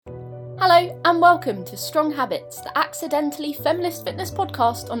Hello and welcome to Strong Habits, the accidentally feminist fitness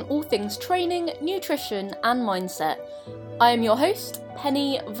podcast on all things training, nutrition and mindset. I am your host,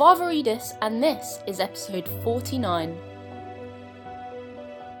 Penny Varvaridis, and this is episode 49.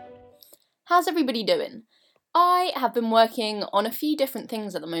 How's everybody doing? I have been working on a few different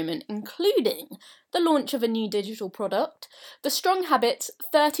things at the moment, including the launch of a new digital product. The Strong Habits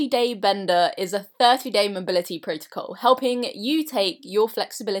 30-Day Bender is a 30-day mobility protocol, helping you take your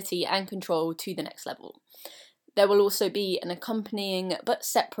flexibility and control to the next level. There will also be an accompanying but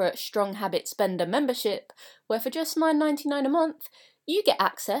separate Strong Habits Bender membership, where for just $9.99 a month, you get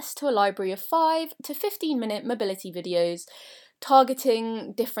access to a library of 5 to 15-minute mobility videos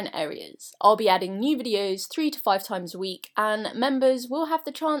targeting different areas. I'll be adding new videos 3 to 5 times a week, and members will have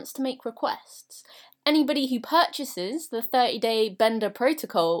the chance to make requests. Anybody who purchases the 30-day Bender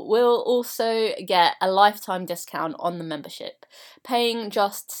protocol will also get a lifetime discount on the membership, paying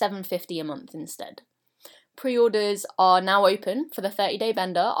just $7.50 a month instead. Pre-orders are now open for the 30-day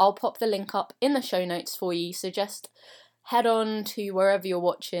Bender. I'll pop the link up in the show notes for you, so just head on to wherever you're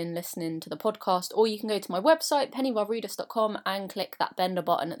watching, listening to the podcast, or you can go to my website, pennyvarvaridis.com, and click that Bender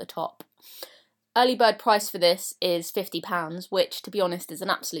button at the top. Early bird price for this is £50, which, to be honest, is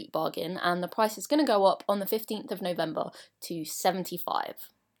an absolute bargain, and the price is going to go up on the 15th of November to £75.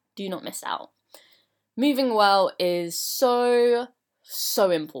 Do not miss out. Moving well is so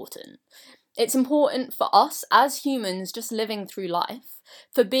important. It's important for us as humans just living through life,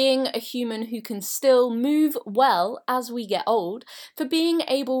 for being a human who can still move well as we get old, for being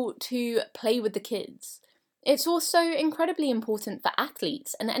able to play with the kids. It's also incredibly important for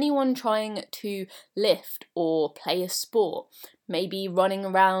athletes and anyone trying to lift or play a sport. Maybe running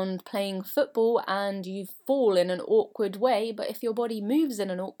around playing football and you fall in an awkward way, but if your body moves in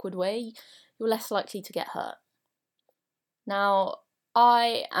an awkward way, you're less likely to get hurt. Now,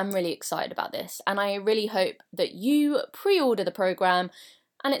 I am really excited about this, and I really hope that you pre-order the program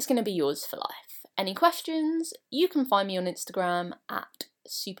and it's going to be yours for life. Any questions? You can find me on Instagram at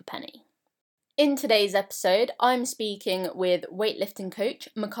superpenny. In today's episode, I'm speaking with weightlifting coach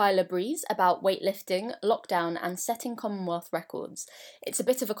Michaela Breeze about weightlifting, lockdown and setting Commonwealth records. It's a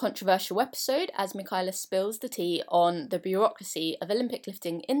bit of a controversial episode as Michaela spills the tea on the bureaucracy of Olympic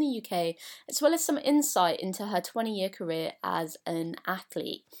lifting in the UK, as well as some insight into her 20-year career as an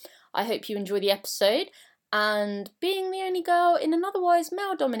athlete. I hope you enjoy the episode, and being the only girl in an otherwise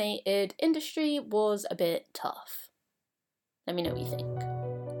male-dominated industry was a bit tough. Let me know what you think.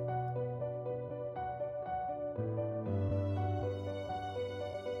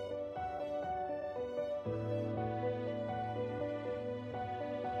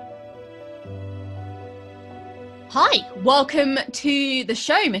 Hi, welcome to the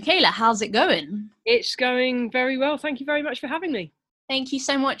show, Michaela. How's it going? It's going very well. Thank you very much for having me. Thank you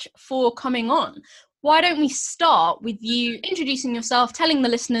so much for coming on. Why don't we start with you introducing yourself, telling the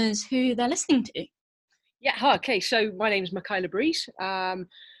listeners who they're listening to? Yeah, hi. Okay, so my name is Michaela Breeze.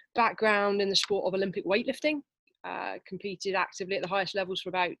 Background in the sport of Olympic weightlifting. Competed actively at the highest levels for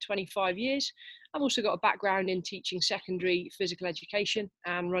about 25 years. I've also got a background in teaching secondary physical education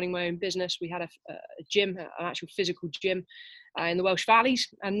and running my own business. We had a gym, an actual physical gym in the Welsh Valleys.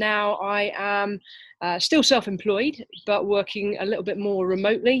 And now I am still self-employed, but working a little bit more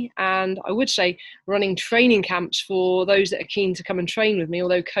remotely. And I would say running training camps for those that are keen to come and train with me,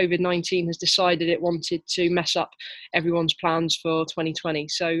 although COVID-19 has decided it wanted to mess up everyone's plans for 2020.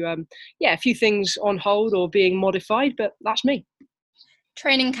 So a few things on hold or being modified, but that's me.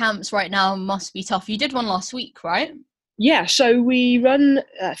 Training camps right now must be tough. You did one last week, right? Yeah, so we run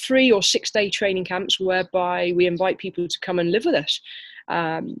 3 or 6 day training camps whereby we invite people to come and live with us.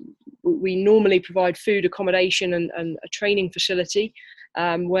 We normally provide food, accommodation and a training facility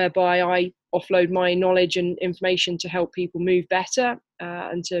whereby I offload my knowledge and information to help people move better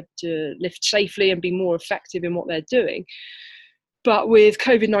and to lift safely and be more effective in what they're doing. But with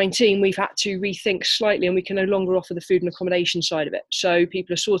COVID-19, we've had to rethink slightly, and we can no longer offer the food and accommodation side of it. So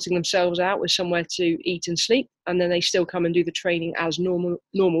people are sorting themselves out with somewhere to eat and sleep, and then they still come and do the training as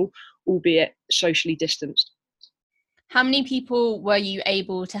normal, albeit socially distanced. How many people were you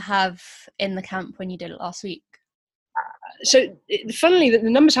able to have in the camp when you did it last week? So funnily, the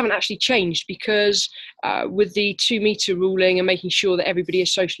numbers haven't actually changed because with the 2 metre ruling and making sure that everybody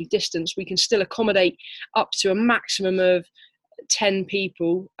is socially distanced, we can still accommodate up to a maximum of 10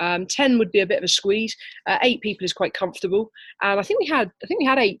 people. 10 would be a bit of a squeeze. 8 people is quite comfortable, and I think we had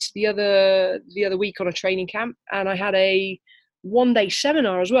 8 the other week on a training camp, and I had a 1-day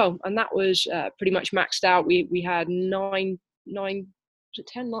seminar as well, and that was pretty much maxed out. We had nine was it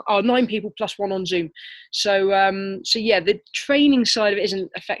 10? Oh, 9 people plus one on Zoom. So yeah, the training side of it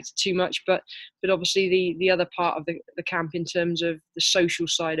isn't affected too much, but obviously the other part of the camp in terms of the social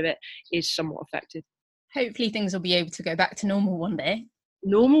side of it is somewhat affected. Hopefully things will be able to go back to normal one day.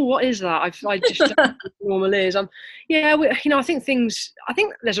 Normal? What is that? I just don't know what normal is. I think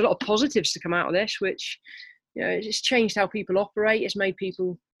there's a lot of positives to come out of this, which, it's changed how people operate. It's made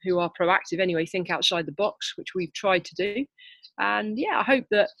people who are proactive anyway think outside the box, which we've tried to do. And yeah, I hope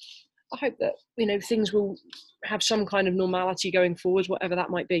that things will have some kind of normality going forward, whatever that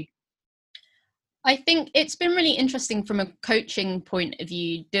might be. I think it's been really interesting from a coaching point of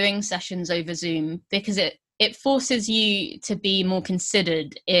view, doing sessions over Zoom, because it forces you to be more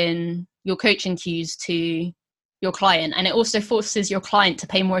considered in your coaching cues to your client. And it also forces your client to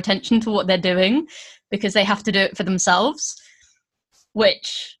pay more attention to what they're doing, because they have to do it for themselves,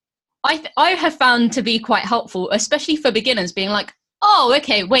 which I have found to be quite helpful, especially for beginners, being like, oh,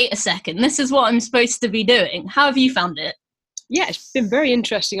 okay, wait a second, this is what I'm supposed to be doing. How have you found it? Yeah, it's been very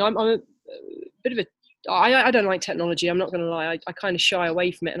interesting. I'm a bit of I don't like technology, I'm not going to lie. I kind of shy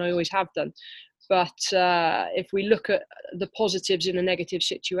away from it, and I always have done. But if we look at the positives in a negative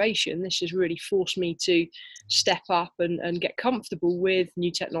situation, this has really forced me to step up and get comfortable with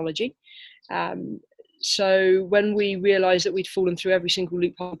new technology. So when we realised that we'd fallen through every single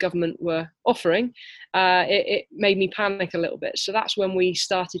loophole government were offering, it made me panic a little bit. So that's when we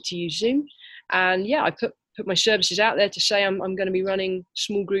started to use Zoom. And yeah, I put my services out there to say I'm going to be running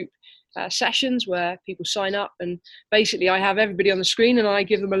small group sessions where people sign up, and basically I have everybody on the screen and I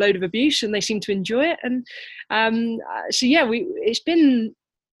give them a load of abuse and they seem to enjoy it. And so yeah, it's been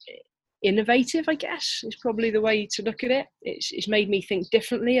innovative, I guess, is probably the way to look at it. It's made me think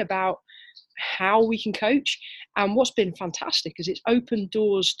differently about how we can coach. And what's been fantastic is it's opened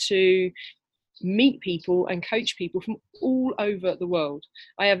doors to meet people and coach people from all over the world.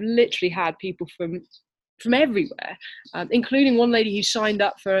 I have literally had people from everywhere, including one lady who signed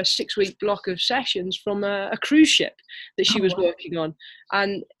up for a 6-week block of sessions from a cruise ship that she was working on.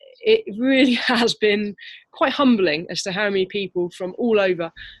 And it really has been quite humbling as to how many people from all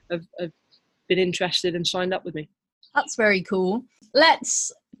over have been interested and signed up with me. That's very cool.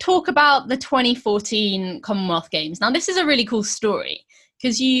 Let's talk about the 2014 Commonwealth Games. Now, this is a really cool story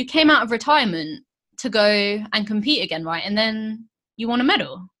because you came out of retirement to go and compete again, right? And then you won a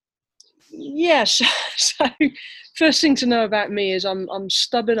medal. Yes. So first thing to know about me is I'm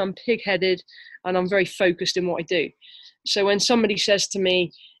stubborn, I'm pig-headed, and I'm very focused in what I do. So when somebody says to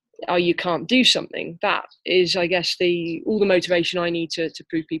me, oh, you can't do something, that is, I guess, all the motivation I need to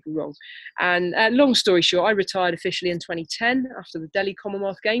prove people wrong. And long story short, I retired officially in 2010 after the Delhi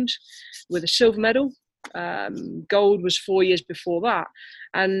Commonwealth Games with a silver medal. Gold was 4 years before that.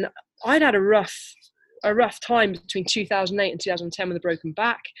 And I'd had a rough time between 2008 and 2010 with a broken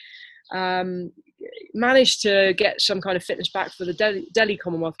back. Managed to get some kind of fitness back for the Delhi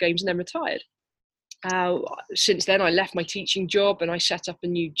Commonwealth Games and then retired. Since then, I left my teaching job and I set up a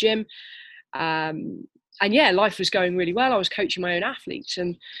new gym. And yeah, life was going really well. I was coaching my own athletes.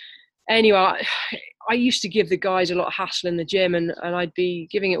 And anyway, I used to give the guys a lot of hassle in the gym, and I'd be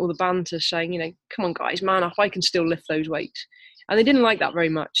giving it all the banter saying, come on guys, man up, I can still lift those weights. And they didn't like that very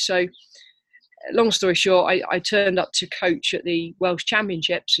much. So long story short, I turned up to coach at the Welsh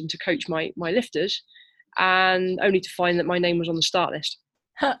Championships and to coach my lifters, and only to find that my name was on the start list.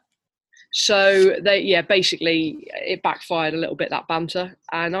 So basically it backfired a little bit, that banter,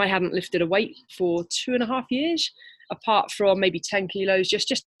 and I hadn't lifted a weight for 2.5 years, apart from maybe 10 kilos,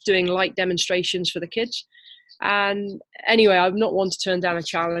 just doing light demonstrations for the kids. And anyway, I'm not one to turn down a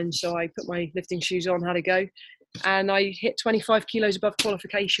challenge, so I put my lifting shoes on, had a go, and I hit 25 kilos above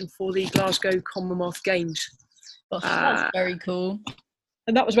qualification for the Glasgow Commonwealth Games. Gosh, that's very cool.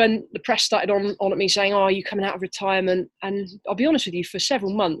 And that was when the press started on at me saying, oh, are you coming out of retirement? And I'll be honest with you, for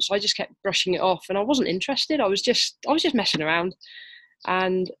several months, I just kept brushing it off and I wasn't interested. I was just messing around.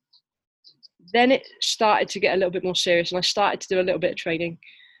 And then it started to get a little bit more serious and I started to do a little bit of training.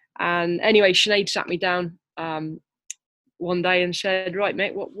 And anyway, Sinead sat me down one day and said, right,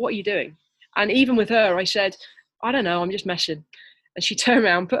 mate, what are you doing? And even with her, I said, I don't know, I'm just messing. And she turned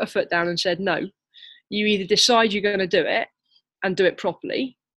around, put her foot down and said, no, you either decide you're going to do it and do it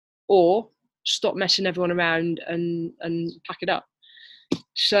properly, or stop messing everyone around and pack it up.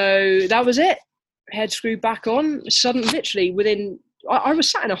 So that was it. Head screwed back on. Suddenly, literally I was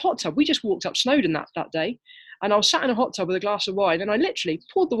sat in a hot tub. We just walked up Snowdon that day, and I was sat in a hot tub with a glass of wine, and I literally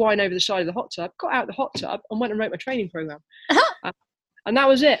poured the wine over the side of the hot tub, got out of the hot tub, and went and wrote my training program. And that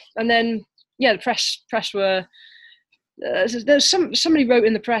was it. And then, yeah, the press were. There's somebody wrote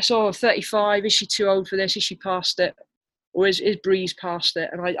in the press, 35, is she too old for this? Is she past it? or is breezed past it.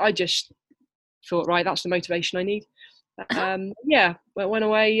 And I just thought, right, that's the motivation I need. Yeah, went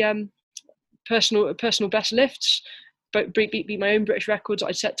away, personal best lifts, but beat my own British records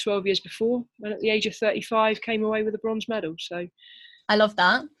I'd set 12 years before, and at the age of 35 came away with a bronze medal. So I love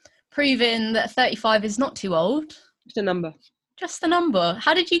that. Proving that 35 is not too old. just a number. Just a number.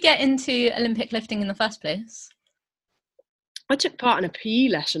 How did you get into Olympic lifting in the first place? I took part in a PE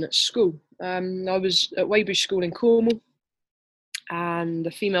lesson at school. I was at Weybridge School in Cornwall, and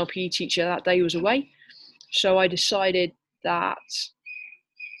the female PE teacher that day was away. So I decided that,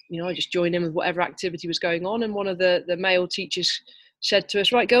 I just joined in with whatever activity was going on. And one of the male teachers said to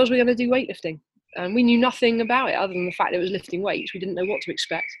us, right, girls, we're going to do weightlifting. And we knew nothing about it other than the fact that it was lifting weights. We didn't know what to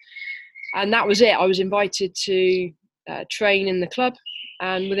expect. And that was it. I was invited to train in the club.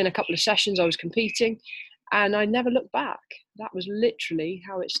 And within a couple of sessions, I was competing. And I never looked back. That was literally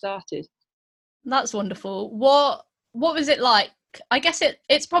how it started. That's wonderful. What was it like? I guess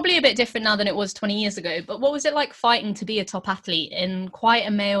it's probably a bit different now than it was 20 years ago, but what was it like fighting to be a top athlete in quite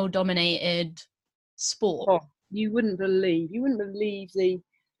a male-dominated sport? Oh, you wouldn't believe the...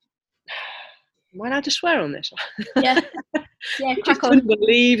 Am I allowed to swear on this? Yeah. Yeah, you just couldn't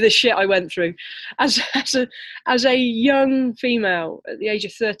believe the shit I went through. As a young female at the age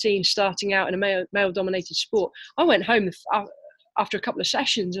of 13, starting out in a male-dominated sport, I went home after a couple of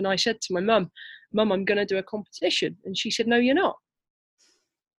sessions and I said to my mum, I'm going to do a competition. And she said, no, you're not.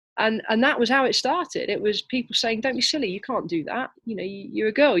 And that was how it started. It was people saying, don't be silly, you can't do that. You're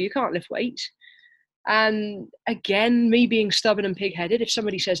a girl, you can't lift weights. And again, me being stubborn and pig-headed, if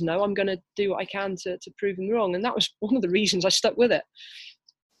somebody says no, I'm going to do what I can to prove them wrong. And that was one of the reasons I stuck with it.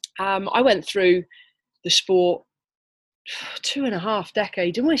 I went through the sport 2.5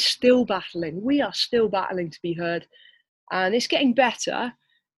 decades and we're still battling. We are still battling to be heard. And it's getting better.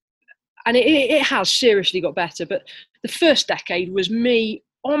 And it has seriously got better. But the first decade was me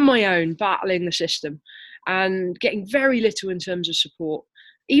on my own battling the system and getting very little in terms of support.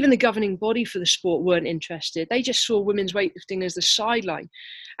 Even the governing body for the sport weren't interested. They just saw women's weightlifting as the sideline.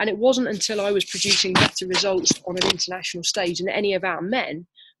 And it wasn't until I was producing better results on an international stage than any of our men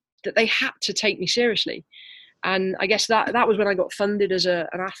that they had to take me seriously. And I guess that was when I got funded as an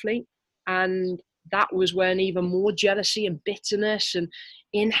athlete. And that was when even more jealousy and bitterness and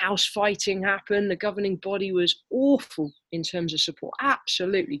in-house fighting happened. The governing body was awful in terms of support,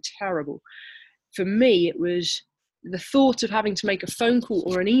 absolutely terrible. For me, it was the thought of having to make a phone call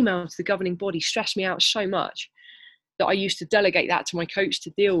or an email to the governing body stressed me out so much that I used to delegate that to my coach to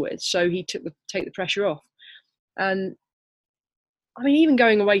deal with. So he take the pressure off. And I mean, even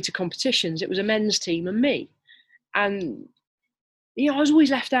going away to competitions, it was a men's team and me. And I was always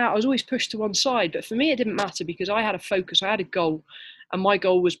left out. I was always pushed to one side. But for me, it didn't matter because I had a focus. I had a goal. And my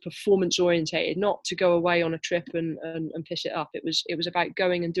goal was performance orientated, not to go away on a trip and piss it up. It was about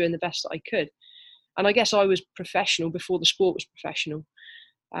going and doing the best that I could. And I guess I was professional before the sport was professional.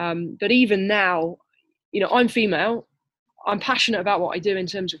 But even now, I'm female. I'm passionate about what I do in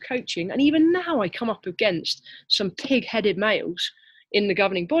terms of coaching. And even now I come up against some pig-headed males in the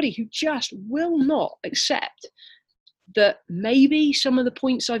governing body who just will not accept that maybe some of the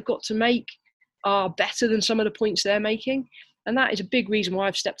points I've got to make are better than some of the points they're making. And that is a big reason why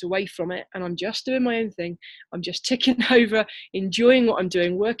I've stepped away from it. And I'm just doing my own thing. I'm just ticking over, enjoying what I'm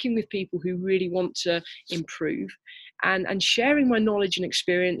doing, working with people who really want to improve and sharing my knowledge and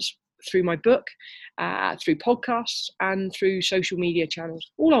experience through my book, through podcasts and through social media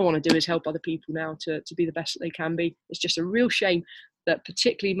channels. All I want to do is help other people now to be the best that they can be. It's just a real shame that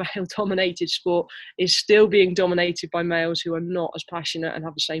particularly male-dominated sport is still being dominated by males who are not as passionate and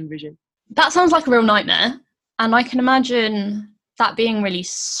have the same vision. That sounds like a real nightmare. And I can imagine that being really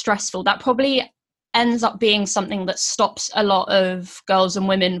stressful. That probably ends up being something that stops a lot of girls and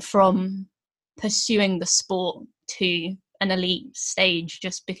women from pursuing the sport to an elite stage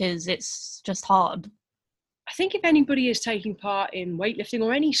just because it's just hard. I think if anybody is taking part in weightlifting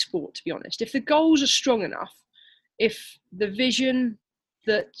or any sport, to be honest, if the goals are strong enough, if the vision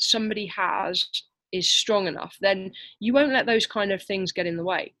that somebody has is strong enough, then you won't let those kind of things get in the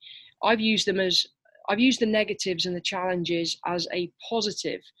way. I've used the negatives and the challenges as a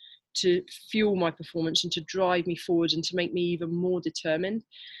positive to fuel my performance and to drive me forwards and to make me even more determined.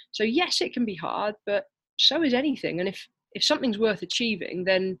 So yes, it can be hard, but so is anything. And if something's worth achieving,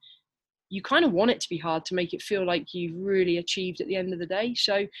 then you kind of want it to be hard to make it feel like you've really achieved at the end of the day.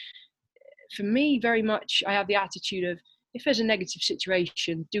 So for me, very much, I have the attitude of, if there's a negative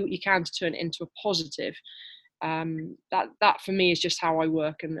situation, do what you can to turn it into a positive. That for me is just how I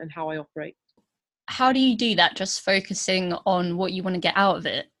work and how I operate. How do you do that? Just focusing on what you want to get out of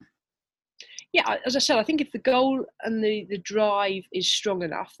it? Yeah, as I said, I think if the goal and the drive is strong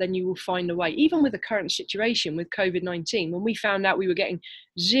enough, then you will find a way. Even with the current situation with COVID-19, when we found out we were getting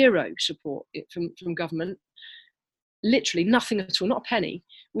zero support from government, literally nothing at all, not a penny,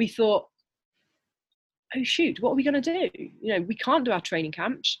 we thought, oh shoot, what are we going to do? You know, we can't do our training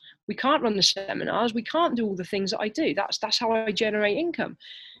camps, we can't run the seminars, we can't do all the things that I do. That's how I generate income.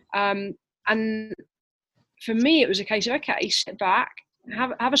 And for me, it was a case of, okay, sit back,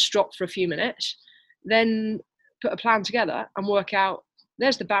 have a strop for a few minutes, then put a plan together and work out,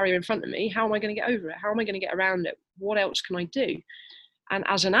 there's the barrier in front of me, how am I going to get over it? How am I going to get around it? What else can I do? And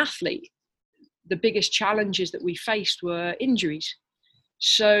as an athlete, the biggest challenges that we faced were injuries.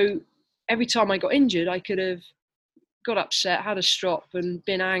 So every time I got injured, I could have got upset, had a strop and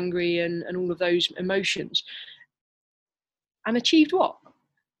been angry and all of those emotions. And achieved what?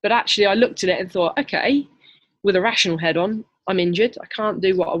 But actually I looked at it and thought, okay, with a rational head on, I'm injured, I can't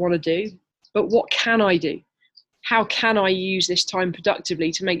do what I want to do, but what can I do? How can I use this time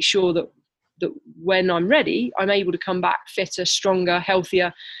productively to make sure that when I'm ready, I'm able to come back fitter, stronger,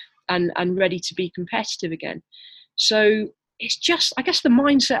 healthier, and ready to be competitive again? So it's just, I guess, the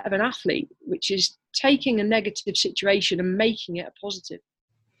mindset of an athlete, which is taking a negative situation and making it a positive.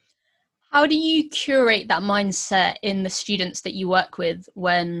 How do you curate that mindset in the students that you work with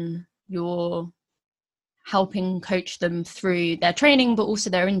when you're helping coach them through their training, but also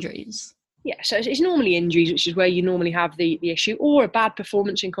their injuries? Yeah, so it's normally injuries, which is where you normally have the issue, or a bad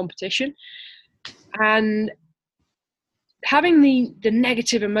performance in competition. And having the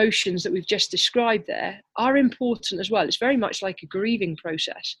negative emotions that we've just described there are important as well. It's very much like a grieving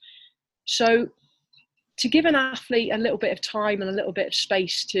process. So to give an athlete a little bit of time and a little bit of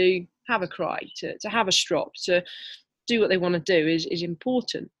space to have a cry, to have a strop, to do what they want to do is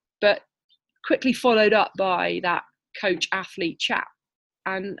important. But quickly followed up by that coach athlete chat,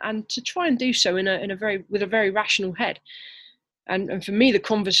 and to try and do so with a very rational head. And for me, the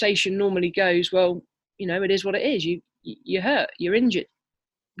conversation normally goes, well, you know, it is what it is. You're hurt, you're injured.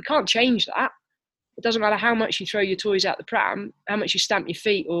 We can't change that. It doesn't matter how much you throw your toys out the pram, how much you stamp your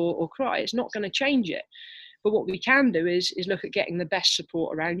feet or cry, it's not going to change it. But what we can do is look at getting the best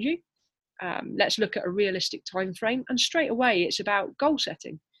support around you. Let's look at a realistic time frame. And straight away, it's about goal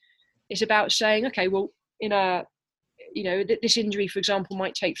setting. It's about saying, okay, well, this injury, for example,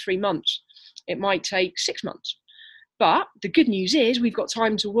 might take 3 months. It might take 6 months. But the good news is we've got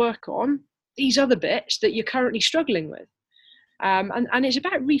time to work on these other bits that you're currently struggling with. And it's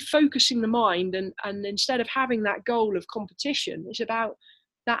about refocusing the mind, and instead of having that goal of competition, it's about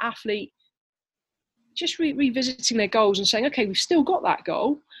that athlete just revisiting their goals and saying, okay, we've still got that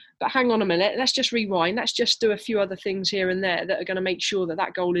goal, but hang on a minute, let's just rewind, let's just do a few other things here and there that are going to make sure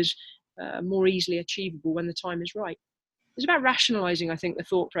that goal is more easily achievable when the time is right. It's about rationalizing, I think, the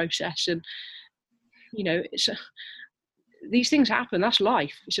thought process. And, you know, these things happen, that's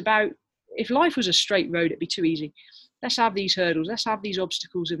life. It's about, if life was a straight road, it'd be too easy. Let's have these hurdles, let's have these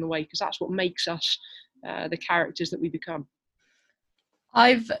obstacles in the way, because that's what makes us the characters that we become.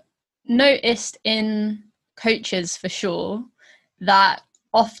 I've noticed in coaches, for sure, that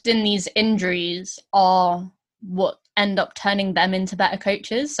often these injuries are what end up turning them into better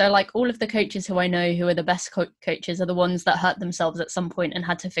coaches. So like all of the coaches who I know who are the best coaches are the ones that hurt themselves at some point and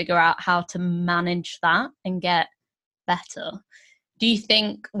had to figure out how to manage that and get better. Do you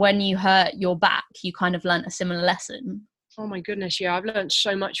think when you hurt your back, you kind of learnt a similar lesson? Oh my goodness, yeah, I've learned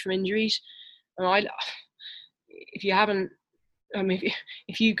so much from injuries. If you haven't,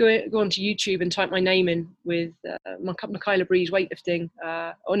 if you go onto YouTube and type my name in with Michaela Breeze weightlifting,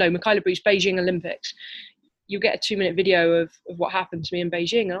 Michaela Breeze Beijing Olympics, you'll get a 2-minute video of what happened to me in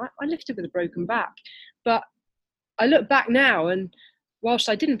Beijing. And I lifted with a broken back. But I look back now, and whilst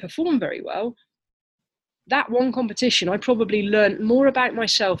I didn't perform very well, that one competition, I probably learned more about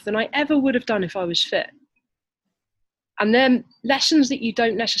myself than I ever would have done if I was fit. And then lessons that you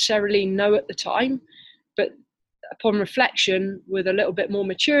don't necessarily know at the time, but upon reflection with a little bit more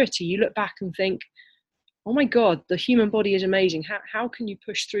maturity, you look back and think, oh my God, the human body is amazing. How can you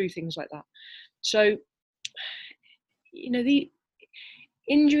push through things like that? So, you know, the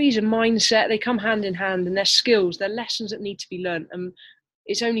injuries and mindset, they come hand in hand, and they're skills, they're lessons that need to be learned. And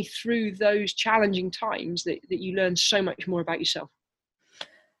it's only through those challenging times that you learn so much more about yourself.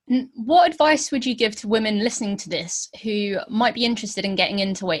 What advice would you give to women listening to this who might be interested in getting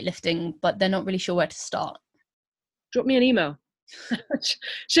into weightlifting, but they're not really sure where to start? Drop me an email.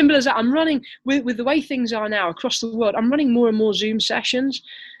 Simple as that. I'm running, with the way things are now across the world, I'm running more and more Zoom sessions.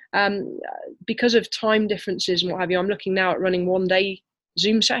 Because of time differences and what have you, I'm looking now at running 1-day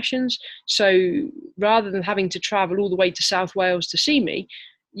Zoom sessions. So rather than having to travel all the way to South Wales to see me,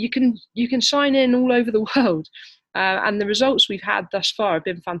 you can sign in all over the world, and the results we've had thus far have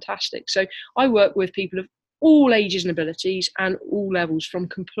been fantastic. So I work with people of all ages and abilities and all levels, from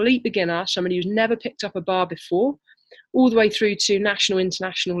complete beginner, somebody who's never picked up a bar before, all the way through to national,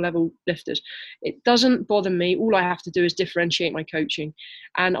 international level lifters. It doesn't bother me. All I have to do is differentiate my coaching.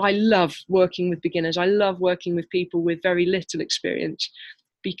 And I love working with beginners. I love working with people with very little experience,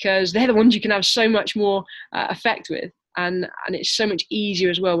 because they're the ones you can have so much more effect with. And it's so much easier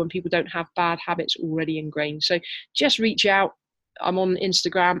as well when people don't have bad habits already ingrained. So just reach out. I'm on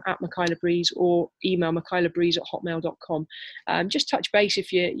Instagram at Michaela Breeze, or email michaelabreeze@hotmail.com. Just touch base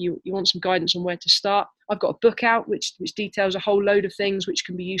if you want some guidance on where to start. I've got a book out which details a whole load of things which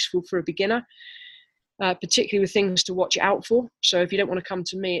can be useful for a beginner, particularly with things to watch out for. So if you don't want to come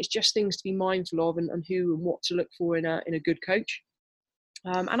to me, it's just things to be mindful of, and who and what to look for in a good coach.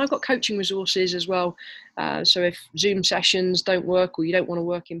 And I've got coaching resources as well. So if Zoom sessions don't work, or you don't want to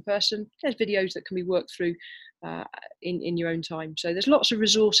work in person, there's videos that can be worked through in your own time. So there's lots of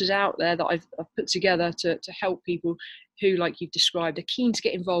resources out there that I've put together to help people who, like you've described, are keen to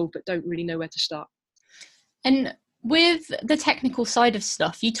get involved but don't really know where to start. And with the technical side of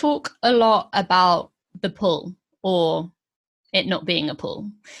stuff, you talk a lot about the pull, or it not being a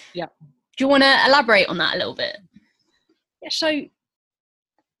pull. Yeah. Do you want to elaborate on that a little bit? Yeah, so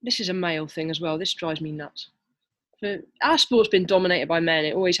this is a male thing as well. This drives me nuts. Our sport's been dominated by men.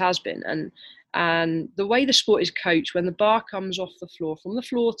 It always has been. And the way the sport is coached, when the bar comes off the floor, from the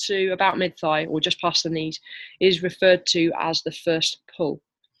floor to about mid-thigh or just past the knees, is referred to as the first pull.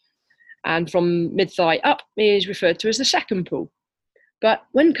 And from mid-thigh up is referred to as the second pull. But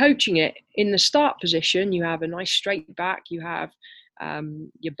when coaching it, in the start position, you have a nice straight back, you have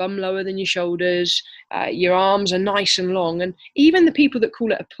your bum lower than your shoulders, your arms are nice and long. And even the people that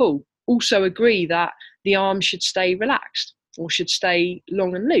call it a pull also agree that the arms should stay relaxed, or should stay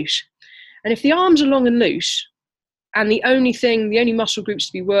long and loose. And if the arms are long and loose, and the only muscle groups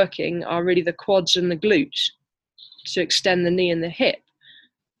to be working are really the quads and the glutes to extend the knee and the hip,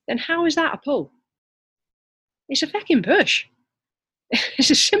 then how is that a pull? It's a fucking push.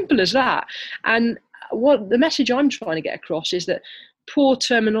 It's as simple as that. And what the message I'm trying to get across is that poor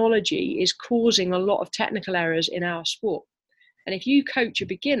terminology is causing a lot of technical errors in our sport. And if you coach a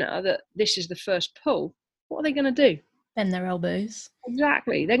beginner that this is the first pull, what are they going to do? Bend their elbows.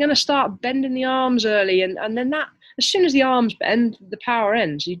 Exactly. They're going to start bending the arms early, and then that, as soon as the arms bend, the power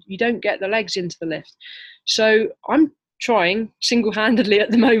ends. You don't get the legs into the lift. So I'm trying single-handedly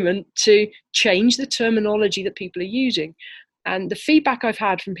at the moment to change the terminology that people are using. And the feedback I've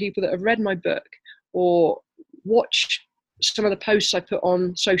had from people that have read my book or watch some of the posts I put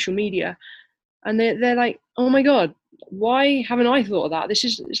on social media, and they're like, oh my God, why haven't I thought of that?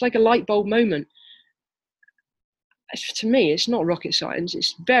 It's like a light bulb moment. To me, it's not rocket science.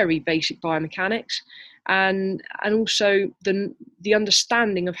 It's very basic biomechanics, and also the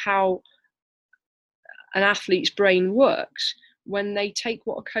understanding of how an athlete's brain works when they take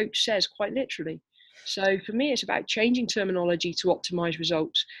what a coach says quite literally. So for me, it's about changing terminology to optimize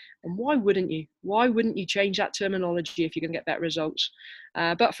results. And why wouldn't you? Why wouldn't you change that terminology if you're going to get better results?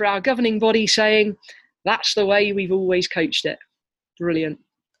 But for our governing body saying, that's the way we've always coached it. Brilliant.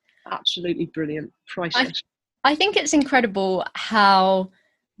 Absolutely brilliant. Priceless. I think it's incredible how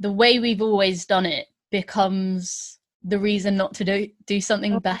the way we've always done it becomes the reason not to do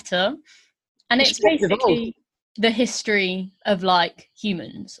something better. And it's basically the history of like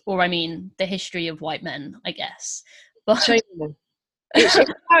humans, or I mean the history of white men, I guess. But it's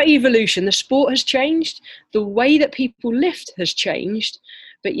about evolution. The sport has changed, the way that people lift has changed,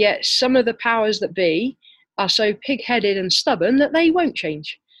 but yet some of the powers that be are so pig-headed and stubborn that they won't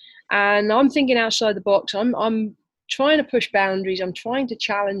change. And I'm thinking outside the box. I'm trying to push boundaries. I'm trying to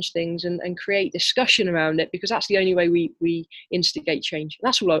challenge things and create discussion around it, because that's the only way we instigate change. And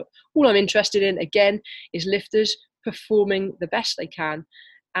that's all I'm interested in, again, is lifters performing the best they can.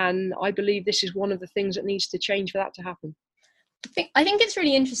 And I believe this is one of the things that needs to change for that to happen. I think it's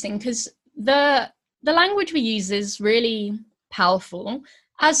really interesting because the language we use is really powerful.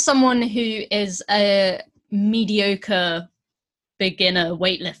 As someone who is a mediocre beginner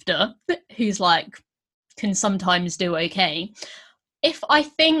weightlifter who's like can sometimes do okay, if I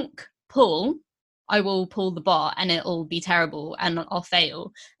think pull, I will pull the bar and it'll be terrible and I'll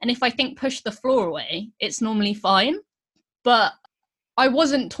fail. And if I think push the floor away, it's normally fine. But I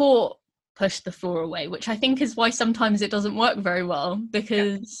wasn't taught push the floor away, which I think is why sometimes it doesn't work very well,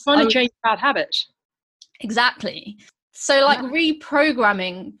 because trying to change bad habits. Exactly. So like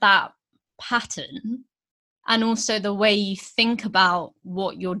reprogramming that pattern And also the way you think about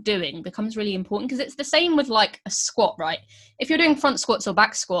what you're doing becomes really important, because it's the same with like a squat, right? If you're doing front squats or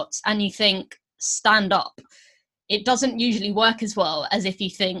back squats and you think stand up, it doesn't usually work as well as if you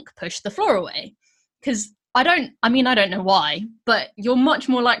think push the floor away. Because I don't know why, but you're much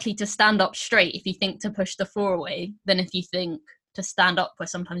more likely to stand up straight if you think to push the floor away than if you think to stand up, where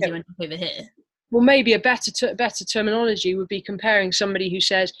sometimes you end up over here. Well, maybe a better terminology would be comparing somebody who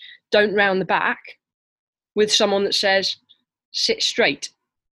says don't round the back with someone that says sit straight.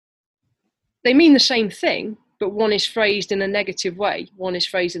 They mean the same thing, but one is phrased in a negative way, one is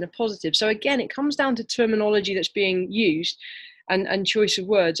phrased in a positive. So again, it comes down to terminology that's being used and choice of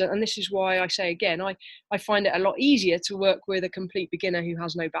words. And this is why I say again, I find it a lot easier to work with a complete beginner who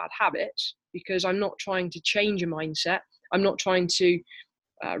has no bad habits, because I'm not trying to change a mindset. I'm not trying to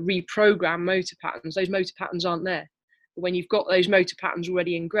reprogram motor patterns. Those motor patterns aren't there. But when you've got those motor patterns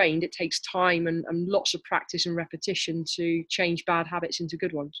already ingrained, it takes time and lots of practice and repetition to change bad habits into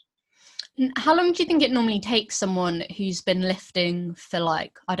good ones. How long do you think it normally takes someone who's been lifting for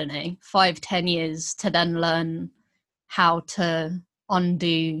like, I don't know, 5-10 years to then learn how to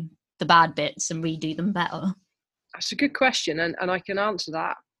undo the bad bits and redo them better? That's a good question, and I can answer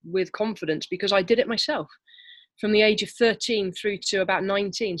that with confidence because I did it myself. From the age of 13 through to about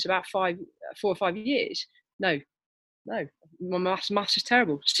 19, so about 4 or 5 years. No, my maths is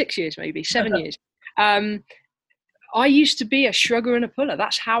terrible. 6 years, maybe 7 years. I used to be a shrugger and a puller.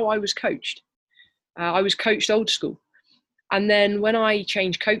 That's how I was coached. I was coached old school. And then when I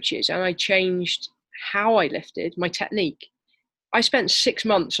changed coaches and I changed how I lifted, my technique, I spent 6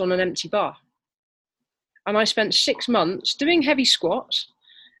 months on an empty bar. And I spent 6 months doing heavy squats,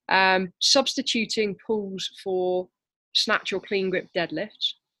 substituting pulls for snatch or clean grip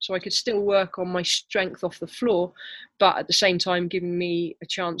deadlifts. So I could still work on my strength off the floor, but at the same time giving me a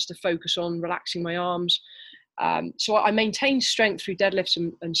chance to focus on relaxing my arms. So I maintained strength through deadlifts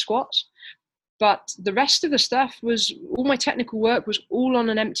and squats, but the rest of the stuff was, all my technical work was all on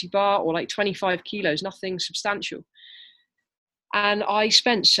an empty bar or like 25 kilos, nothing substantial. And I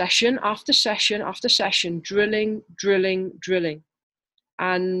spent session after session after session drilling.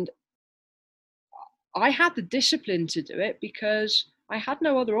 And I had the discipline to do it because I had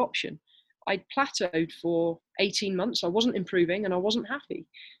no other option. I'd plateaued for 18 months. I wasn't improving and I wasn't happy.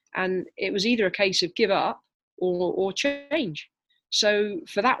 And it was either a case of give up or change. So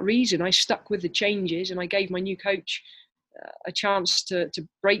for that reason, I stuck with the changes and I gave my new coach a chance to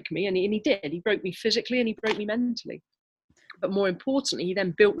break me. And he did. He broke me physically and he broke me mentally. But more importantly, he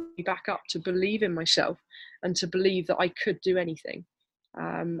then built me back up to believe in myself and to believe that I could do anything.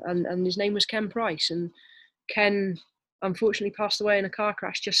 And his name was Ken Price. And Ken unfortunately passed away in a car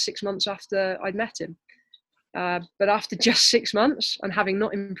crash just 6 months after I'd met him. But after just 6 months and having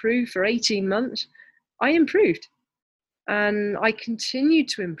not improved for 18 months, I improved. And I continued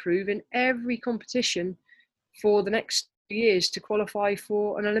to improve in every competition for the next 2 years to qualify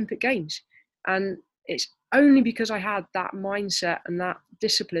for an Olympic Games. And it's only because I had that mindset and that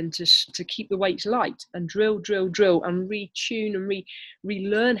discipline to keep the weights light and drill and retune and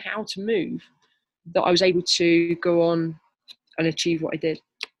relearn how to move that I was able to go on and achieve what I did.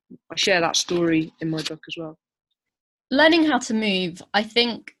 I share that story in my book as well. Learning how to move, I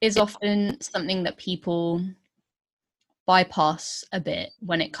think, is often something that people bypass a bit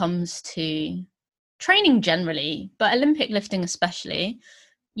when it comes to training generally, but Olympic lifting especially.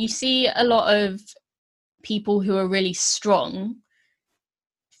 You see a lot of people who are really strong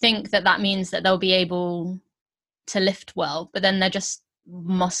think that means that they'll be able to lift well, but then they're just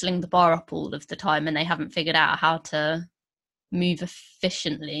muscling the bar up all of the time and they haven't figured out how to move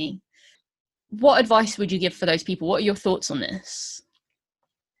efficiently. What advice would you give for those people? What are your thoughts on this?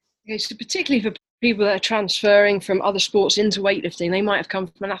 Okay, so particularly for people that are transferring from other sports into weightlifting, they might have come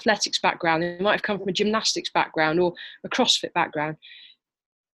from an athletics background, they might have come from a gymnastics background or a CrossFit background.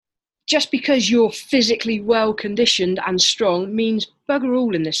 Just because you're physically well conditioned and strong means bugger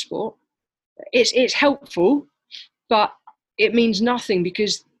all in this sport. It's helpful, but it means nothing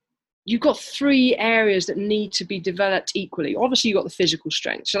because you've got 3 areas that need to be developed equally. Obviously, you've got the physical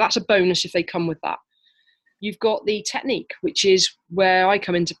strength, so that's a bonus if they come with that. You've got the technique, which is where I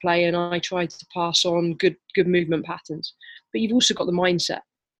come into play and I try to pass on good movement patterns. But you've also got the mindset.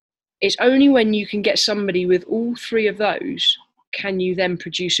 It's only when you can get somebody with all 3 of those can you then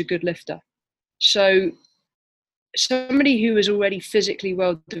produce a good lifter. So somebody who is already physically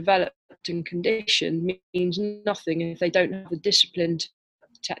well developed and conditioned means nothing if they don't have the disciplined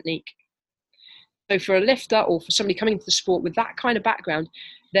technique. So for a lifter or for somebody coming into the sport with that kind of background,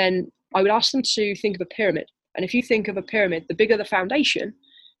 then I would ask them to think of a pyramid. And if you think of a pyramid, the bigger the foundation,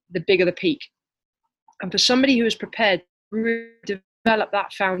 the bigger the peak. And for somebody who is prepared to really develop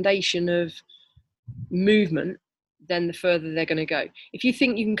that foundation of movement, then the further they're going to go. If you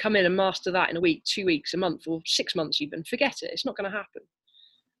think you can come in and master that in a week, 2 weeks, a month, or 6 months even, forget it. It's not going to happen.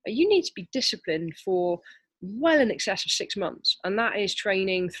 You need to be disciplined for well in excess of 6 months. And that is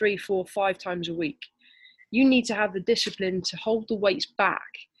training 3, 4, 5 times a week. You need to have the discipline to hold the weights back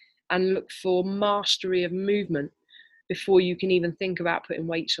and look for mastery of movement before you can even think about putting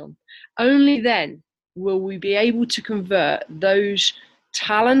weights on. Only then will we be able to convert those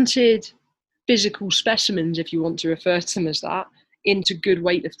talented physical specimens, if you want to refer to them as that, into good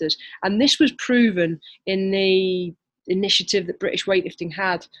weightlifters. And this was proven in the initiative that British Weightlifting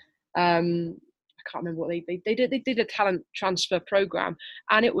had. I can't remember what they did. They did a talent transfer program,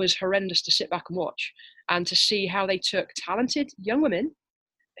 and it was horrendous to sit back and watch and to see how they took talented young women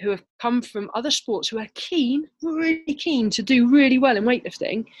who have come from other sports, who are keen, really keen to do really well in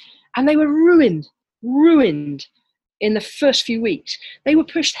weightlifting, and they were ruined in the first few weeks. They were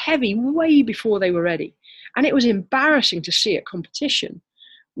pushed heavy way before they were ready. And it was embarrassing to see at competition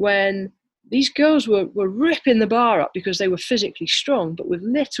when these girls were ripping the bar up because they were physically strong, but with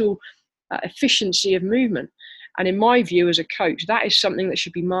little efficiency of movement. And in my view as a coach, that is something that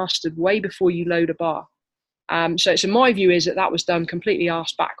should be mastered way before you load a bar. So my view is that was done completely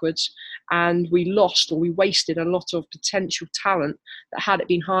arse backwards, and we lost, or we wasted, a lot of potential talent that, had it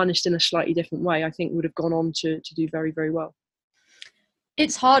been harnessed in a slightly different way, I think would have gone on to do very, very well.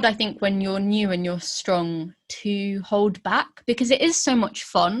 It's hard, I think, when you're new and you're strong to hold back, because it is so much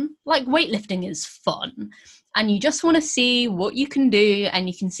fun. Like, weightlifting is fun, and you just want to see what you can do, and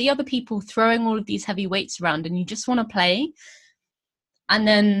you can see other people throwing all of these heavy weights around, and you just want to play. And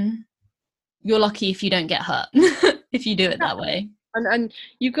then you're lucky if you don't get hurt if you do it that way. And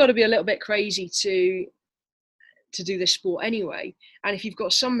you've got to be a little bit crazy to do this sport anyway. And if you've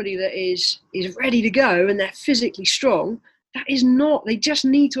got somebody that is ready to go and they're physically strong, that is not, they just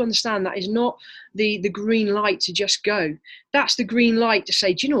need to understand that is not the green light to just go. That's the green light to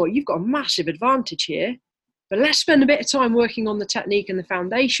say, do you know what, you've got a massive advantage here, but let's spend a bit of time working on the technique and the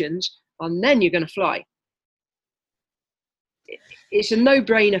foundations, and then you're going to fly. It's a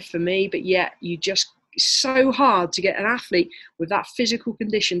no-brainer for me, but yet it's so hard to get an athlete with that physical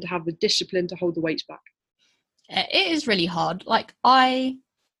condition to have the discipline to hold the weights back. It is really hard. Like, I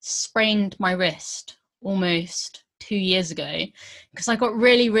sprained my wrist almost 2 years ago because I got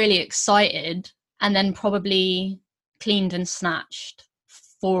really, really excited and then probably cleaned and snatched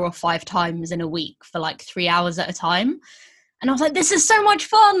 4 or 5 times in a week for like 3 hours at a time. And I was like, this is so much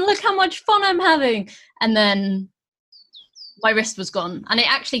fun. Look how much fun I'm having. And then my wrist was gone. And it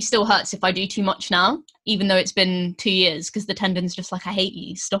actually still hurts if I do too much now, even though it's been 2 years, because the tendon's just like, I hate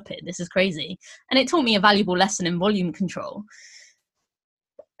you. Stop it. This is crazy. And it taught me a valuable lesson in volume control.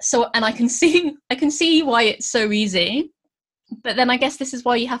 So, and I can see why it's so easy. But then I guess this is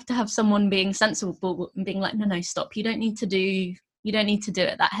why you have to have someone being sensible and being like, no, stop. You don't need to do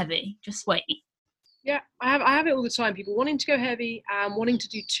it that heavy. Just wait. Yeah, I have it all the time. People wanting to go heavy and wanting to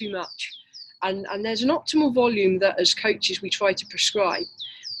do too much. And there's an optimal volume that as coaches we try to prescribe.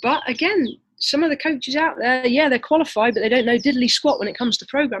 But again, some of the coaches out there, yeah, they're qualified, but they don't know diddly squat when it comes to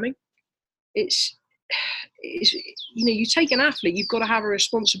programming. It's you take an athlete, you've got to have a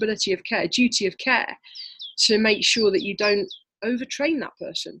responsibility of care, a duty of care to make sure that you don't overtrain that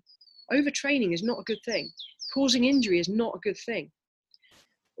person. Overtraining is not a good thing. Causing injury is not a good thing.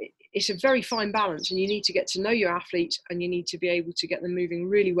 It's a very fine balance, and you need to get to know your athletes, and you need to be able to get them moving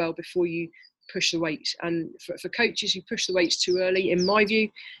really well before you push the weights. And for coaches who push the weights too early, in my view,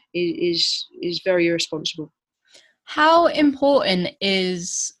 is very irresponsible. How important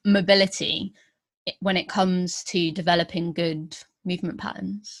is mobility when it comes to developing good movement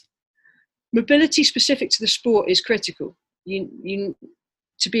patterns? Mobility specific to the sport is critical. You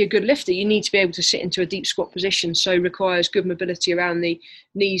to be a good lifter, you need to be able to sit into a deep squat position, so requires good mobility around the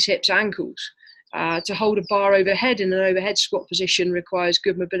knees, hips, ankles. To hold a bar overhead in an overhead squat position requires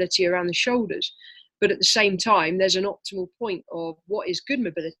good mobility around the shoulders. But at the same time, there's an optimal point of what is good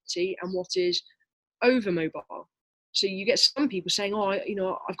mobility and what is over mobile. So you get some people saying,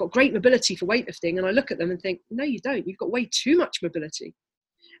 I've got great mobility for weightlifting. And I look at them and think, no, you don't. You've got way too much mobility.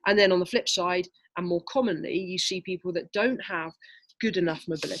 And then on the flip side, and more commonly, you see people that don't have good enough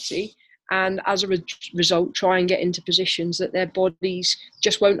mobility, and as a result try and get into positions that their bodies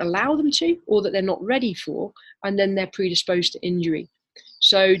just won't allow them to, or that they're not ready for, and then they're predisposed to injury.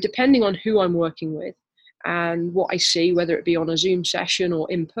 So depending on who I'm working with and what I see, whether it be on a Zoom session or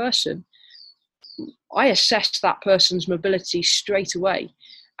in person, I assess that person's mobility straight away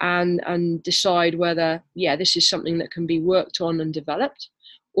and decide whether, this is something that can be worked on and developed,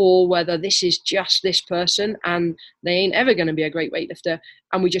 or whether this is just this person and they ain't ever going to be a great weightlifter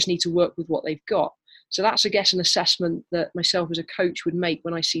and we just need to work with what they've got. So that's, I guess, an assessment that myself as a coach would make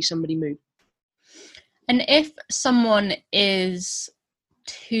when I see somebody move. And if someone is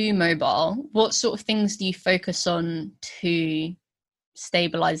too mobile, what sort of things do you focus on to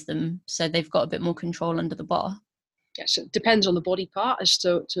stabilize them so they've got a bit more control under the bar? Yes, it depends on the body part.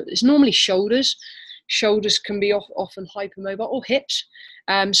 It's normally shoulders. Shoulders can be often hypermobile, or hips.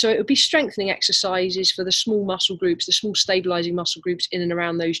 So it would be strengthening exercises for the small muscle groups, the small stabilizing muscle groups in and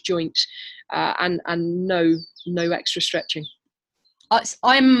around those joints, and no extra stretching.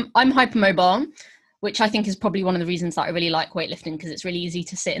 I'm hypermobile, which I think is probably one of the reasons that I really like weightlifting, because it's really easy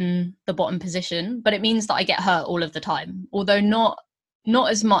to sit in the bottom position, but it means that I get hurt all of the time, although not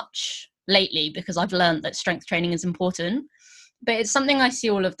as much lately, because I've learned that strength training is important. But it's something I see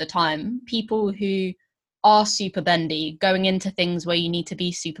all of the time. People who are super bendy going into things where you need to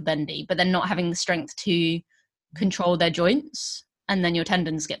be super bendy, but then not having the strength to control their joints, and then your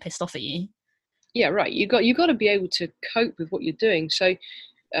tendons get pissed off at you. Yeah, right. You got to be able to cope with what you're doing. So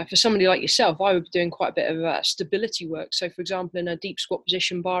for somebody like yourself, I would be doing quite a bit of stability work. So for example, in a deep squat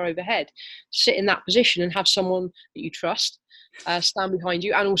position, bar overhead, sit in that position and have someone that you trust stand behind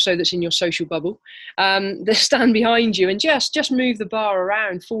you, and also that's in your social bubble, that stand behind you and just move the bar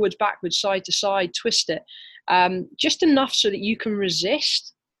around, forwards, backwards, side to side, twist it, just enough so that you can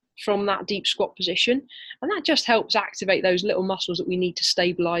resist from that deep squat position. And that just helps activate those little muscles that we need to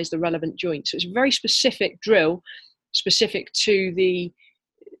stabilize the relevant joint. So it's a very specific drill, specific to the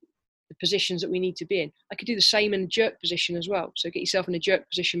positions that we need to be in. I could do the same in a jerk position as well. So get yourself in a jerk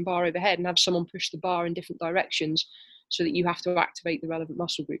position, bar overhead, and have someone push the bar in different directions so that you have to activate the relevant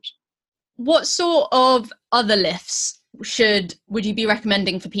muscle groups. What sort of other lifts would you be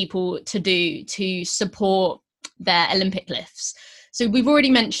recommending for people to do to support their Olympic lifts? So we've already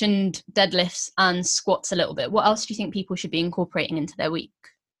mentioned deadlifts and squats a little bit. What else do you think people should be incorporating into their week?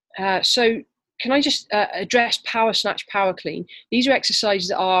 So can I just address power snatch, power clean? These are exercises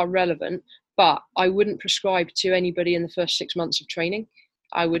that are relevant, but I wouldn't prescribe to anybody in the first 6 months of training.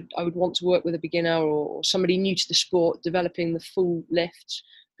 I would want to work with a beginner or somebody new to the sport, developing the full lifts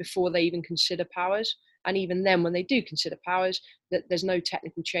before they even consider powers. And even then, when they do consider powers, that there's no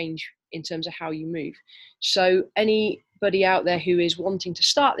technical change in terms of how you move. So anybody out there who is wanting to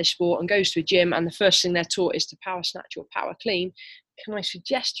start this sport and goes to a gym and the first thing they're taught is to power snatch or power clean, can I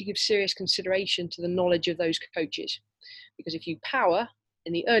suggest you give serious consideration to the knowledge of those coaches? Because if you power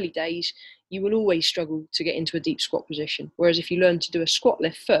in the early days, you will always struggle to get into a deep squat position. Whereas if you learn to do a squat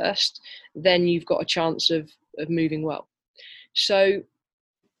lift first, then you've got a chance of moving well. So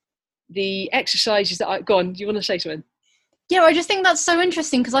the exercises that go on, do you want to say something? Yeah, I just think that's so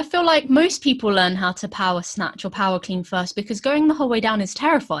interesting, because I feel like most people learn how to power snatch or power clean first, because going the whole way down is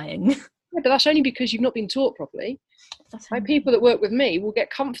terrifying. Yeah, but that's only because you've not been taught properly. My people that work with me will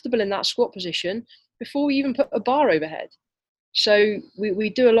get comfortable in that squat position before we even put a bar overhead. So we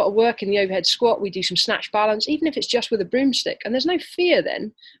do a lot of work in the overhead squat. We do some snatch balance, even if it's just with a broomstick. And there's no fear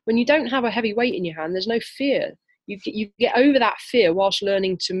then. When you don't have a heavy weight in your hand, there's no fear. You get over that fear whilst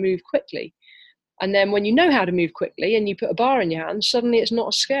learning to move quickly. And then when you know how to move quickly and you put a bar in your hand, suddenly it's not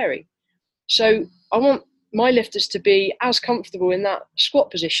as scary. So I want my lifters to be as comfortable in that squat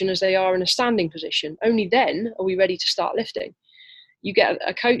position as they are in a standing position. Only then are we ready to start lifting. You get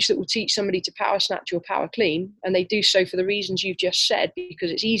a coach that will teach somebody to power snatch or power clean, and they do so for the reasons you've just said,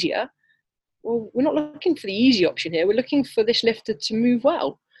 because it's easier. Well, we're not looking for the easy option here. We're looking for this lifter to move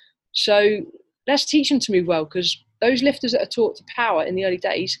well. So let's teach them to move well, because those lifters that are taught to power in the early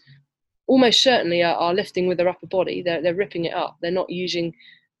days almost certainly are lifting with their upper body. They're ripping it up. They're not using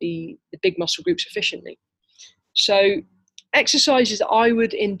the big muscle groups efficiently. So exercises that I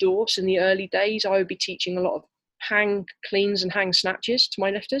would endorse in the early days, I would be teaching a lot of hang cleans and hang snatches to my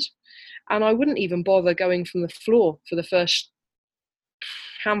lifters. And I wouldn't even bother going from the floor for the first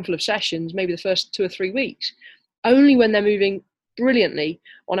handful of sessions, maybe the first 2 or 3 weeks. Only when they're moving brilliantly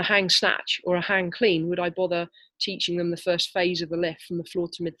on a hang snatch or a hang clean would I bother teaching them the first phase of the lift from the floor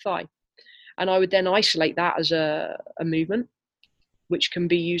to mid-thigh. And I would then isolate that as a movement, which can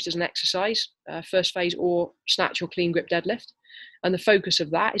be used as an exercise, first phase or snatch or clean grip deadlift. And the focus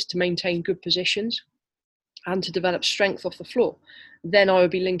of that is to maintain good positions and to develop strength off the floor. Then I would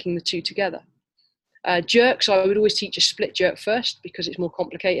be linking the two together. Jerks, I would always teach a split jerk first because it's more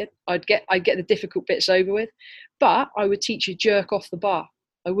complicated. I'd get the difficult bits over with, but I would teach a jerk off the bar.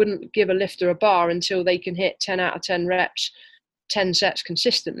 I wouldn't give a lifter a bar until they can hit 10 out of 10 reps, 10 sets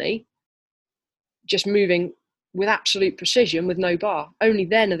consistently, just moving with absolute precision with no bar. Only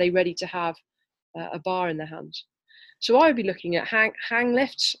then are they ready to have a bar in their hands. So I would be looking at hang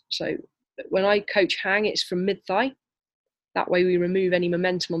lifts. So when I coach hang, it's from mid-thigh. That way we remove any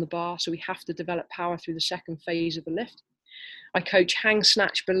momentum on the bar, so we have to develop power through the second phase of the lift. I coach hang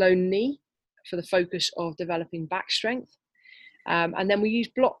snatch below knee for the focus of developing back strength. And then we use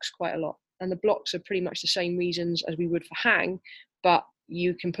blocks quite a lot. And the blocks are pretty much the same reasons as we would for hang, but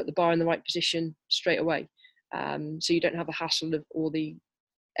you can put the bar in the right position straight away. So you don't have the hassle of all the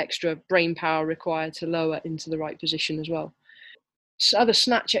extra brain power required to lower into the right position as well. So other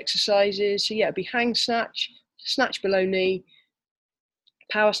snatch exercises, so yeah, it'd be hang snatch, snatch below knee,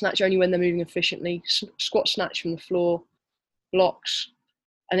 power snatch only when they're moving efficiently, squat snatch from the floor, blocks.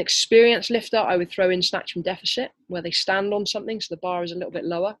 An experienced lifter, I would throw in snatch from deficit, where they stand on something so the bar is a little bit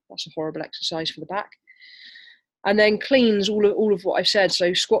lower. That's a horrible exercise for the back. And then cleans, all of what I've said.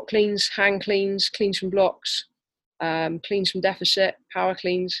 So squat cleans, hang cleans, cleans from blocks, cleans from deficit, power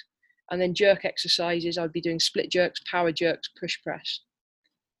cleans. And then jerk exercises, I would be doing split jerks, power jerks, push press.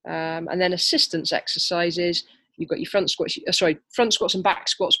 And then assistance exercises, you've got your front squats and back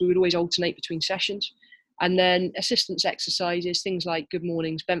squats. We would always alternate between sessions. And then assistance exercises, things like good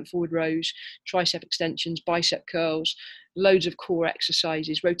mornings, bent forward rows, tricep extensions, bicep curls, loads of core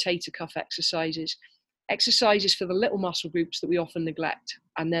exercises, rotator cuff exercises for the little muscle groups that we often neglect.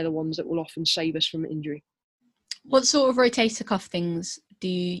 And they're the ones that will often save us from injury. What sort of rotator cuff things do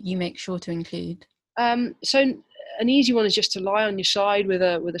you make sure to include? So an easy one is just to lie on your side with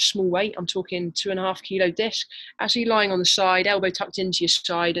a small weight. I'm talking 2.5 kilo disc. Actually lying on the side, elbow tucked into your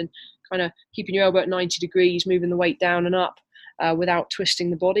side, and kind of keeping your elbow at 90 degrees, moving the weight down and up without twisting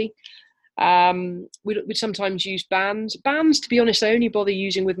the body. We'd sometimes use bands. Bands, to be honest, I only bother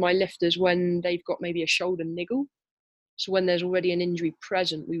using with my lifters when they've got maybe a shoulder niggle. So when there's already an injury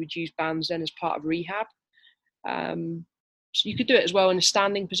present, we would use bands then as part of rehab. So you could do it as well in a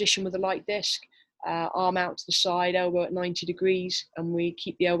standing position with a light disc, arm out to the side, elbow at 90 degrees, and we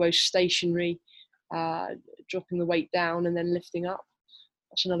keep the elbows stationary, dropping the weight down and then lifting up.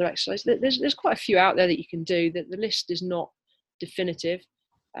 That's another exercise. There's quite a few out there that you can do. The list is not definitive,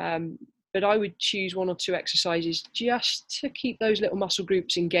 but I would choose 1 or 2 exercises just to keep those little muscle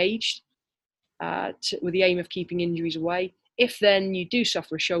groups engaged, with the aim of keeping injuries away. If then you do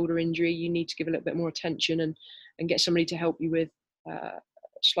suffer a shoulder injury, you need to give a little bit more attention and get somebody to help you with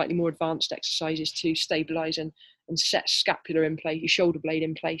slightly more advanced exercises to stabilize and set scapula in place, your shoulder blade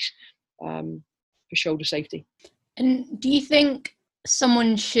in place, for shoulder safety. And do you think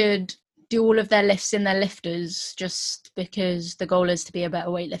someone should do all of their lifts in their lifters just because the goal is to be a better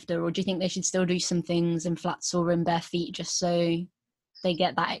weightlifter, or do you think they should still do some things in flats or in bare feet just so they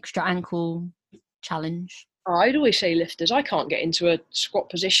get that extra ankle challenge? I'd always say lifters. I can't get into a squat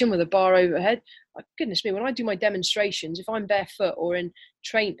position with a bar overhead. Goodness me, when I do my demonstrations, if I'm barefoot or in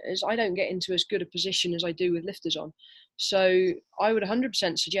trainers, I don't get into as good a position as I do with lifters on. So I would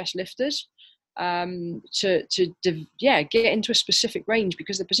 100% suggest lifters to get into a specific range,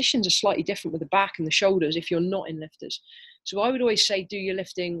 because the positions are slightly different with the back and the shoulders if you're not in lifters. So I would always say do your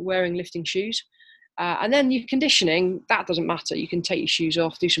lifting wearing lifting shoes. And then your conditioning, that doesn't matter. You can take your shoes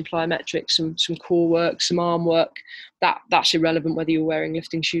off, do some plyometrics, some core work, some arm work. That's irrelevant whether you're wearing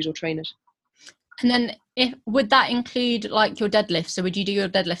lifting shoes or trainers. And then would that include like your deadlifts? So would you do your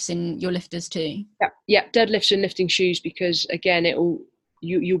deadlifts in your lifters too? Yeah, deadlifts and lifting shoes, because again,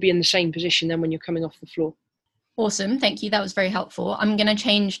 you'll be in the same position then when you're coming off the floor. Awesome, thank you. That was very helpful. I'm going to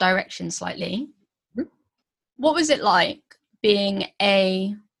change direction slightly. Mm-hmm. What was it like being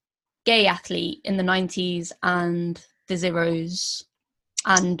a gay athlete in the 90s and the zeros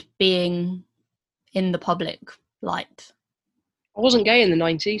and being in the public light? I wasn't gay in the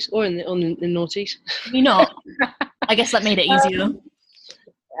 90s or in the noughties. You're not? I guess that made it easier.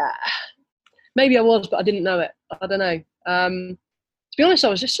 Maybe I was, but I didn't know it. I don't know. To be honest, I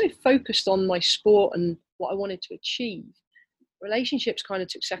was just so focused on my sport and what I wanted to achieve. Relationships kind of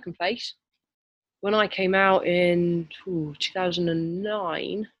took second place. When I came out in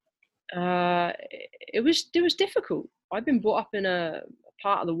 2009, it was difficult. I've been brought up in a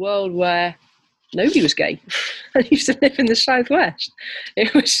part of the world where nobody was gay. I used to live in the southwest. I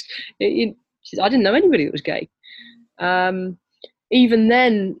didn't know anybody that was gay. Even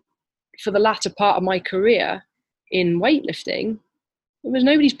then, for the latter part of my career in weightlifting, it was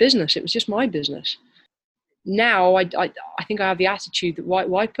nobody's business. It was just my business. Now I think I have the attitude that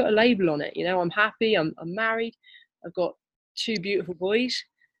why put a label on it? You know, I'm happy. I'm married. I've got 2 beautiful boys.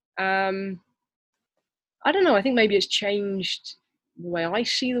 I don't know. I think maybe it's changed the way I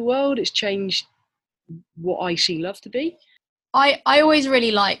see the world. It's changed what I see love to be. I always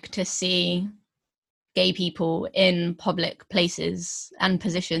really like to see gay people in public places and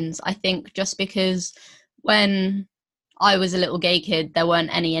positions. I think just because when I was a little gay kid, there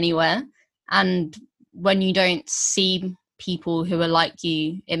weren't any anywhere. And when you don't see people who are like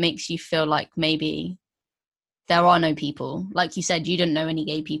you, it makes you feel like maybe there are no people. Like you said, you didn't know any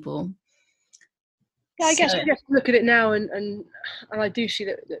gay people. Yeah, I guess look at it now, and I do see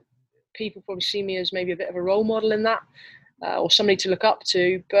that people probably see me as maybe a bit of a role model in that, or somebody to look up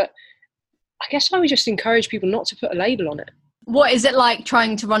to. But I guess I would just encourage people not to put a label on it. What is it like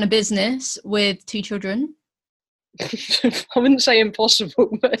trying to run a business with 2 children? I wouldn't say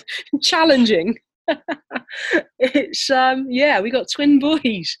impossible, but challenging. It's we got twin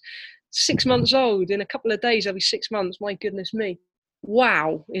boys, 6 months old. In a couple of days, they'll be 6 months. My goodness me.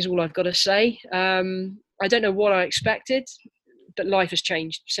 Wow is all I've got to say. I don't know what I expected, but life has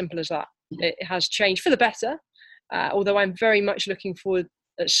changed. Simple as that. It has changed for the better. Although I'm very much looking forward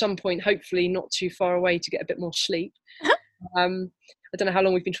at some point, hopefully not too far away, to get a bit more sleep. I don't know how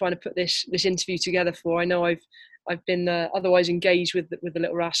long we've been trying to put this interview together for. I know I've been otherwise engaged with the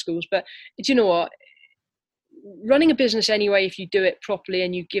Little Rascals, but do you know what? Running a business anyway, if you do it properly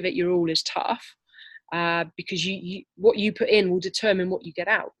and you give it your all, is tough, because you what you put in will determine what you get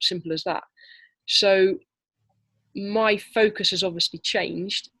out. Simple as that. So my focus has obviously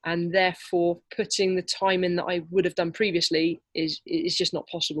changed, and therefore putting the time in that I would have done previously is just not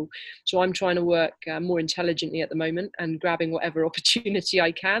possible. So I'm trying to work more intelligently at the moment and grabbing whatever opportunity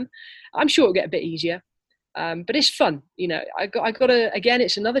I can. I'm sure it'll get a bit easier, but it's fun. You know, I got to, again,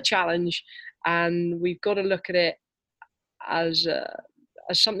 it's another challenge, and we've got to look at it as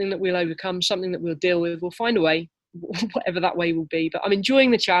something that we'll overcome, something that we'll deal with. We'll find a way, whatever that way will be. But I'm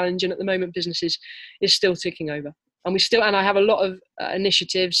enjoying the challenge, and at the moment business is still ticking over, and I have a lot of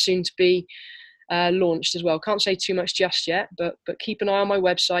initiatives soon to be launched as well. Can't say too much just yet, but keep an eye on my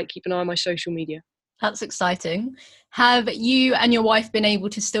website, keep an eye on my social media. That's exciting. Have you and your wife been able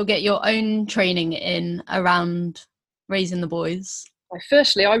to still get your own training in around raising the boys?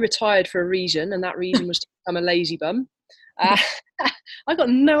 Firstly, I retired for a reason, and that reason was to become a lazy bum. I got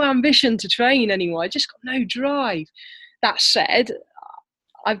no ambition to train anymore. I just got no drive. That said,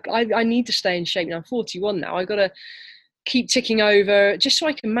 I need to stay in shape now. I'm 41 now. I've got to keep ticking over just so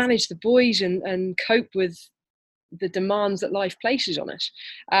I can manage the boys and cope with the demands that life places on us.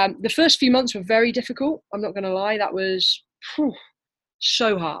 The first few months were very difficult. I'm not going to lie. That was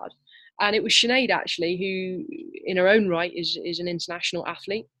so hard. And it was Sinead, actually, who in her own right is an international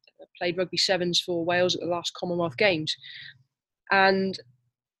athlete, played rugby sevens for Wales at the last Commonwealth Games. And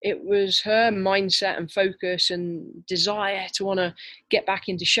it was her mindset and focus and desire to want to get back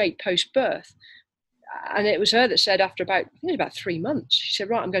into shape post-birth. And it was her that said, after about 3 months, she said,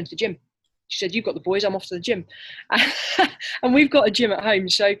 right, I'm going to the gym. She said, you've got the boys, I'm off to the gym. And we've got a gym at home.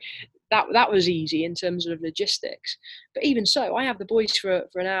 So that was easy in terms of logistics. But even so, I have the boys for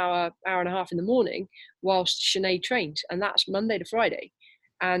an hour and a half in the morning whilst Sinead trains. And that's Monday to Friday.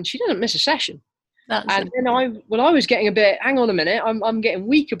 And she doesn't miss a session. And then I was getting a bit, hang on a minute, I'm getting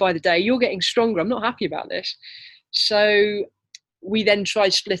weaker by the day. You're getting stronger. I'm not happy about this. So we then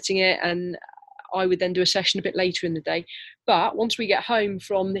tried splitting it, and I would then do a session a bit later in the day. But once we get home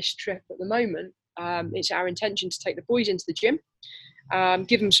from this trip at the moment, it's our intention to take the boys into the gym,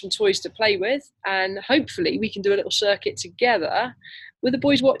 give them some toys to play with, and hopefully we can do a little circuit together with the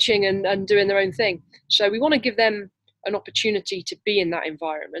boys watching and doing their own thing. So we want to give them an opportunity to be in that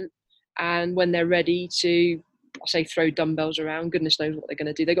environment. And when they're ready to, I say, throw dumbbells around, goodness knows what they're going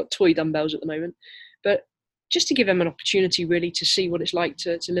to do. They've got toy dumbbells at the moment. But just to give them an opportunity really to see what it's like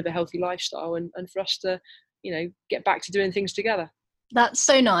to live a healthy lifestyle, and for us to, get back to doing things together. That's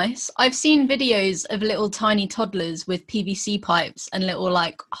so nice. I've seen videos of little tiny toddlers with PVC pipes and little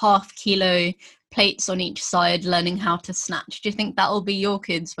like 1/2 kilo plates on each side learning how to snatch. Do you think that'll be your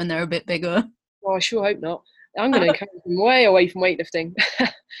kids when they're a bit bigger? Well, I sure hope not. I'm going to encourage them way away from weightlifting.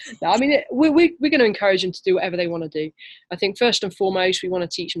 No, I mean, we're going to encourage them to do whatever they want to do. I think first and foremost, we want to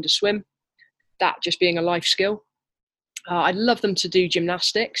teach them to swim, that just being a life skill. I'd love them to do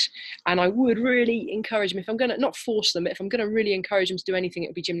gymnastics, and I would really encourage them, if I'm going to not force them, but if I'm going to really encourage them to do anything, it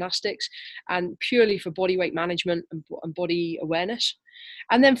would be gymnastics, and purely for body weight management and body awareness.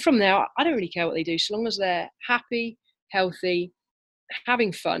 And then from there, I don't really care what they do, so long as they're happy, healthy,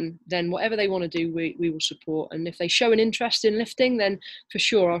 having fun, then whatever they want to do, we will support. And if they show an interest in lifting, then for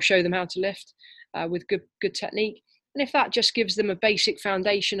sure I'll show them how to lift with good technique. And if that just gives them a basic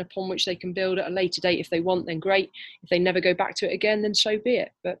foundation upon which they can build at a later date if they want, then great. If they never go back to it again, then so be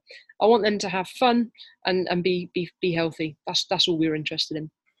it. But I want them to have fun and be healthy. That's all we're interested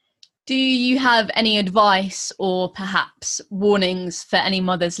in. Do you have any advice or perhaps warnings for any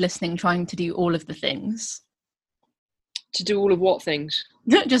mothers listening trying to do all of the things? To do all of what things?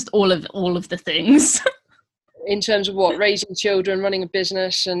 Just all of the things. In terms of what? Raising children, running a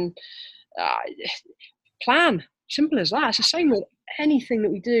business, and plan. Simple as that. It's the same with anything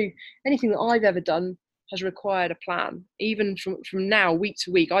that we do. Anything that I've ever done has required a plan. Even from now, week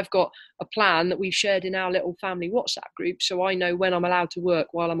to week, I've got a plan that we've shared in our little family WhatsApp group, so I know when I'm allowed to work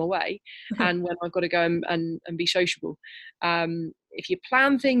while I'm away and when I've got to go and be sociable. If you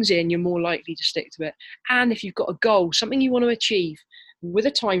plan things in, you're more likely to stick to it. And if you've got a goal, something you want to achieve with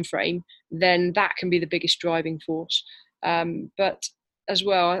a time frame, then that can be the biggest driving force. But as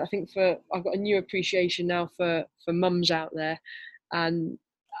well, I think I've got a new appreciation now for mums out there, and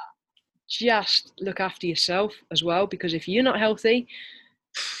just look after yourself as well, because if you're not healthy,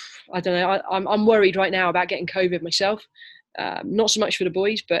 I don't know, I'm worried right now about getting COVID myself. Not so much for the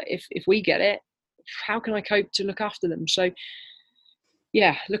boys, but if we get it, how can I cope to look after them? So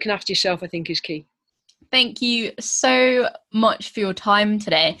yeah, looking after yourself I think is key. Thank you so much for your time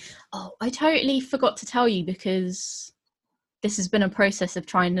today. Oh, I totally forgot to tell you, because this has been a process of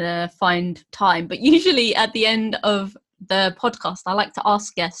trying to find time, but usually at the end of the podcast I like to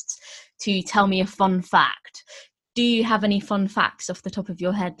ask guests to tell me a fun fact. Do you have any fun facts off the top of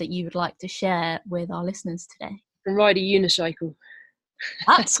your head that you would like to share with our listeners today? I can ride a unicycle.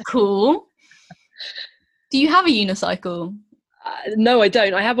 That's cool. Do you have a unicycle? No, I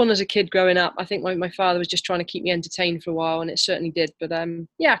don't. I had one as a kid growing up. I think my father was just trying to keep me entertained for a while, and it certainly did. But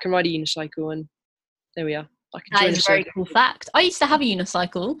yeah, I can ride a unicycle, and there we are. That is a very cool fact. I used to have a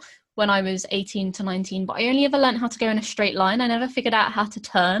unicycle when I was 18 to 19, but I only ever learned how to go in a straight line. I never figured out how to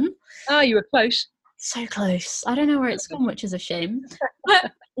turn. Oh, you were close. So close. I don't know where it's gone, which is a shame.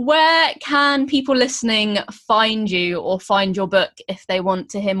 But where can people listening find you or find your book if they want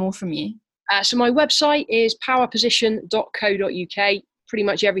to hear more from you? So my website is powerposition.co.uk. Pretty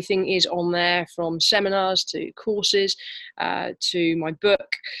much everything is on there, from seminars to courses to my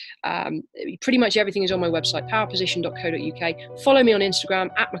book. Pretty much everything is on my website, powerposition.co.uk. Follow me on Instagram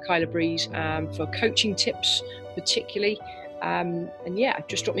 @MichaelaBreeze for coaching tips particularly. And yeah,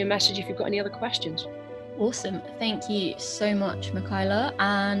 just drop me a message if you've got any other questions. Awesome. Thank you so much, Michaela.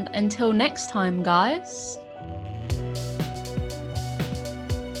 And until next time, guys.